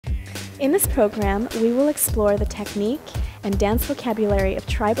In this program, we will explore the technique and dance vocabulary of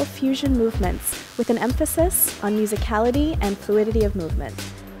tribal fusion movements with an emphasis on musicality and fluidity of movement.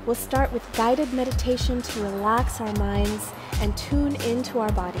 We'll start with guided meditation to relax our minds and tune into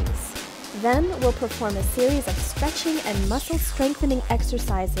our bodies. Then we'll perform a series of stretching and muscle strengthening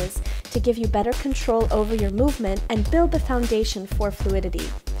exercises to give you better control over your movement and build the foundation for fluidity.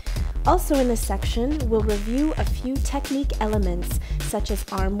 Also in this section, we'll review a few technique elements such as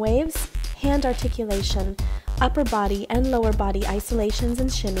arm waves, hand articulation, upper body and lower body isolations and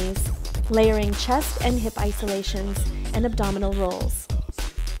shimmies, layering chest and hip isolations, and abdominal rolls.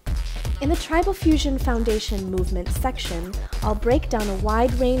 In the Tribal Fusion Foundation movement section, I'll break down a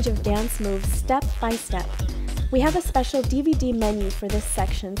wide range of dance moves step by step. We have a special DVD menu for this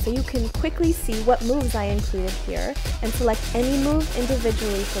section so you can quickly see what moves I included here and select any move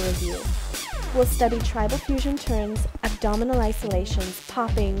individually for review. We'll study tribal fusion turns, abdominal isolations,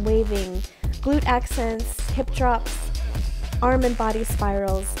 popping, waving, glute accents, hip drops, arm and body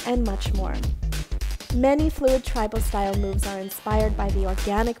spirals, and much more. Many fluid tribal style moves are inspired by the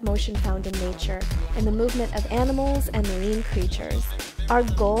organic motion found in nature and the movement of animals and marine creatures. Our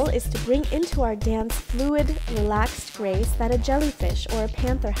goal is to bring into our dance fluid, relaxed grace that a jellyfish or a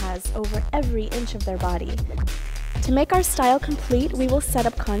panther has over every inch of their body. To make our style complete, we will set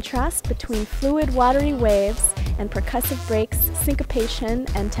up contrast between fluid, watery waves and percussive breaks, syncopation,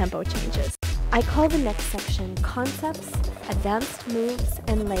 and tempo changes. I call the next section Concepts, Advanced Moves,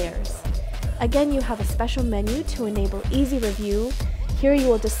 and Layers. Again, you have a special menu to enable easy review. Here you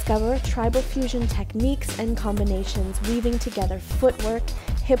will discover tribal fusion techniques and combinations weaving together footwork,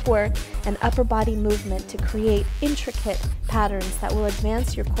 hip work, and upper body movement to create intricate patterns that will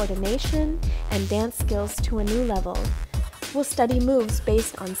advance your coordination and dance skills to a new level. We'll study moves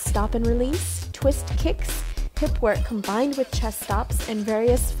based on stop and release, twist kicks, hip work combined with chest stops, and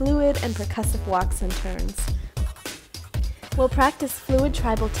various fluid and percussive walks and turns. We'll practice fluid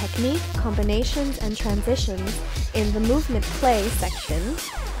tribal technique, combinations, and transitions in the movement play section.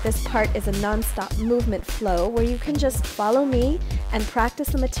 This part is a non-stop movement flow where you can just follow me and practice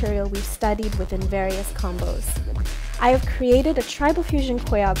the material we've studied within various combos. I have created a tribal fusion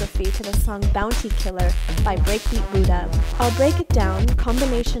choreography to the song Bounty Killer by Breakbeat Buddha. I'll break it down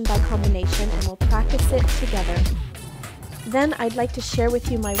combination by combination and we'll practice it together. Then I'd like to share with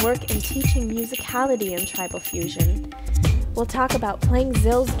you my work in teaching musicality in tribal fusion. We'll talk about playing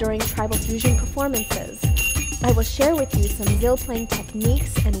zills during tribal fusion performances. I will share with you some zill playing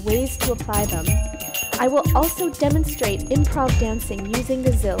techniques and ways to apply them. I will also demonstrate improv dancing using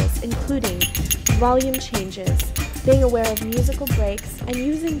the zills, including volume changes, being aware of musical breaks, and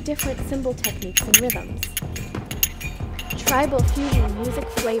using different cymbal techniques and rhythms. Tribal fusion music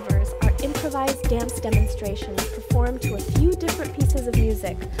flavors are improvised dance demonstrations performed to a few different pieces of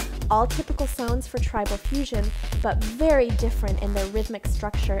music, all typical sounds for tribal fusion, but very different in their rhythmic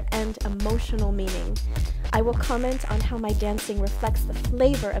structure and emotional meaning. I will comment on how my dancing reflects the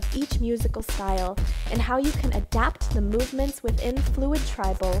flavor of each musical style and how you can adapt the movements within fluid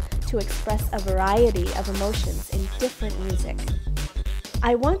tribal to express a variety of emotions in different music.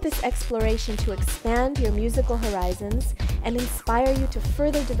 I want this exploration to expand your musical horizons and inspire you to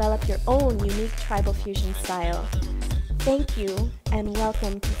further develop your own unique tribal fusion style. Thank you, and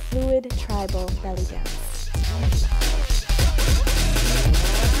welcome to Fluid Tribal Belly Dance.